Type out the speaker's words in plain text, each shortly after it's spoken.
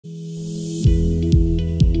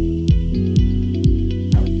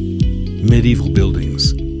medieval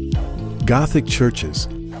buildings, Gothic churches,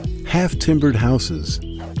 half-timbered houses,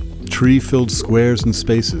 tree-filled squares and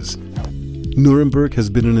spaces, Nuremberg has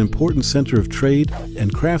been an important center of trade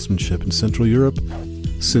and craftsmanship in Central Europe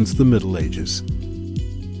since the Middle Ages.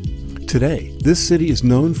 Today, this city is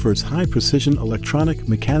known for its high-precision electronic,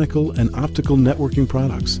 mechanical, and optical networking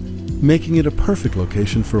products, making it a perfect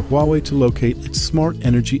location for Huawei to locate its Smart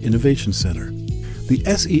Energy Innovation Center. The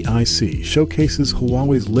SEIC showcases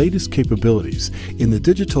Huawei's latest capabilities in the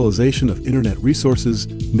digitalization of Internet resources,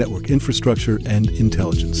 network infrastructure, and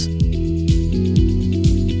intelligence.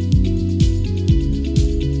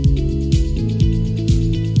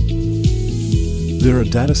 There are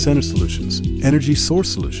data center solutions, energy source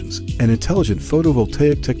solutions, and intelligent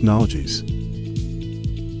photovoltaic technologies.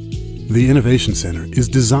 The Innovation Center is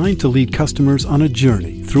designed to lead customers on a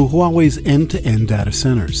journey through Huawei's end-to-end data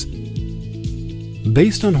centers.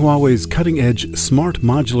 Based on Huawei's cutting-edge smart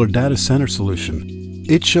modular data center solution,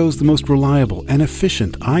 it shows the most reliable and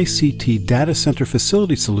efficient ICT data center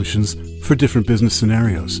facility solutions for different business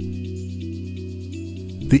scenarios.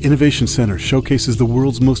 The Innovation Center showcases the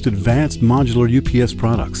world's most advanced modular UPS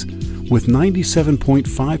products with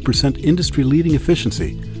 97.5% industry-leading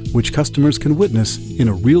efficiency, which customers can witness in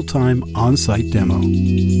a real-time on-site demo.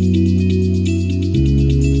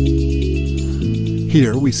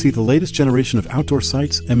 Here we see the latest generation of outdoor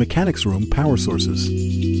sites and mechanics room power sources.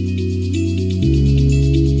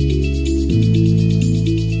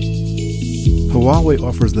 Huawei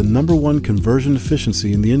offers the #1 conversion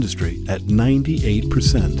efficiency in the industry at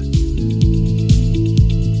 98%.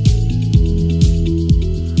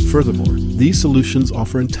 Furthermore, these solutions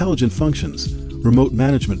offer intelligent functions, remote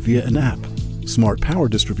management via an app, smart power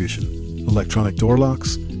distribution, electronic door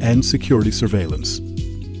locks, and security surveillance.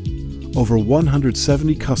 Over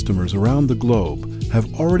 170 customers around the globe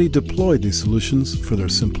have already deployed these solutions for their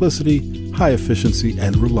simplicity, high efficiency,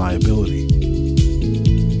 and reliability.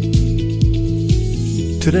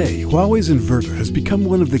 Today, Huawei's inverter has become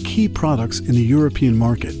one of the key products in the European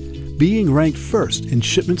market, being ranked first in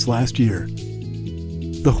shipments last year.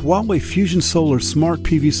 The Huawei Fusion Solar Smart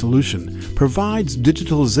PV solution provides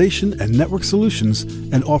digitalization and network solutions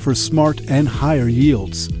and offers smart and higher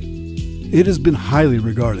yields. It has been highly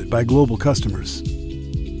regarded by global customers.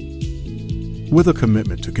 With a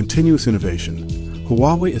commitment to continuous innovation,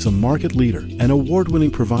 Huawei is a market leader and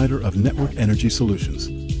award-winning provider of network energy solutions.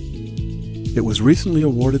 It was recently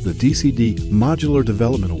awarded the DCD Modular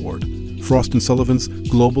Development Award, Frost & Sullivan's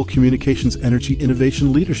Global Communications Energy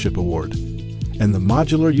Innovation Leadership Award, and the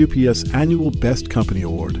Modular UPS Annual Best Company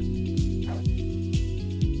Award.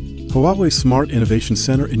 Huawei's Smart Innovation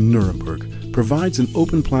Center in Nuremberg provides an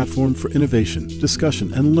open platform for innovation,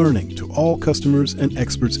 discussion, and learning to all customers and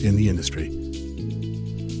experts in the industry.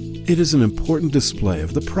 It is an important display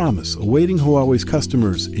of the promise awaiting Huawei's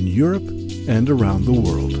customers in Europe and around the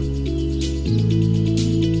world.